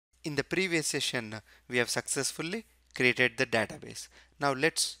In the previous session, we have successfully created the database. Now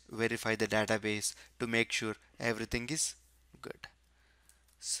let's verify the database to make sure everything is good.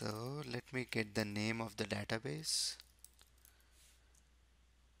 So let me get the name of the database.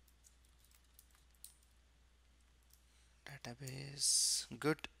 Database,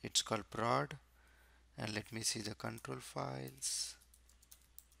 good, it's called prod. And let me see the control files.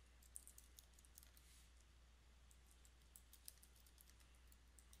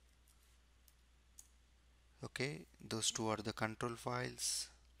 Okay, those two are the control files.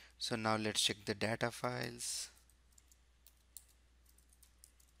 So now let's check the data files.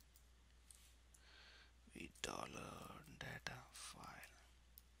 Dollar data file.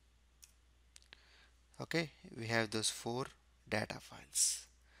 Okay, we have those four data files.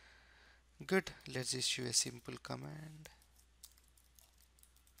 Good, let's issue a simple command.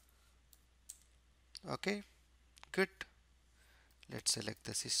 Okay, good. Let's select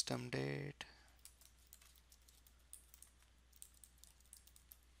the system date.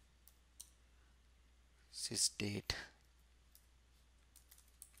 Sys date.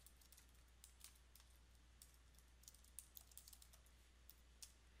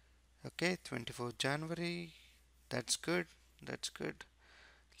 Okay, 24th January. That's good. That's good.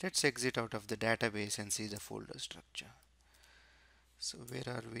 Let's exit out of the database and see the folder structure. So where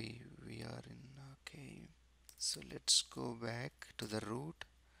are we? We are in, okay. So let's go back to the root.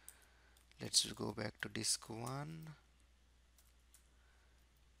 Let's go back to disk 1.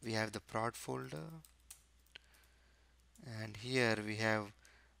 We have the prod folder, and here we have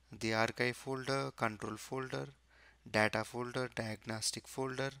the archive folder, control folder, data folder, diagnostic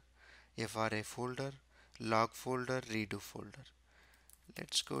folder, FRA folder, log folder, redo folder.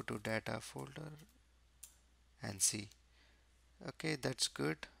 Let's go to data folder and see. Okay, that's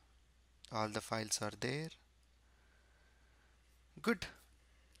good. All the files are there. Good.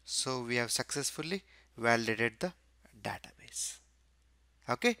 So we have successfully validated the database.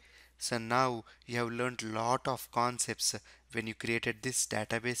 Okay. So now you have learned lot of concepts when you created this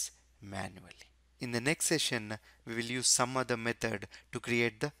database manually. In the next session, we will use some other method to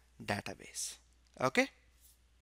create the database. Okay.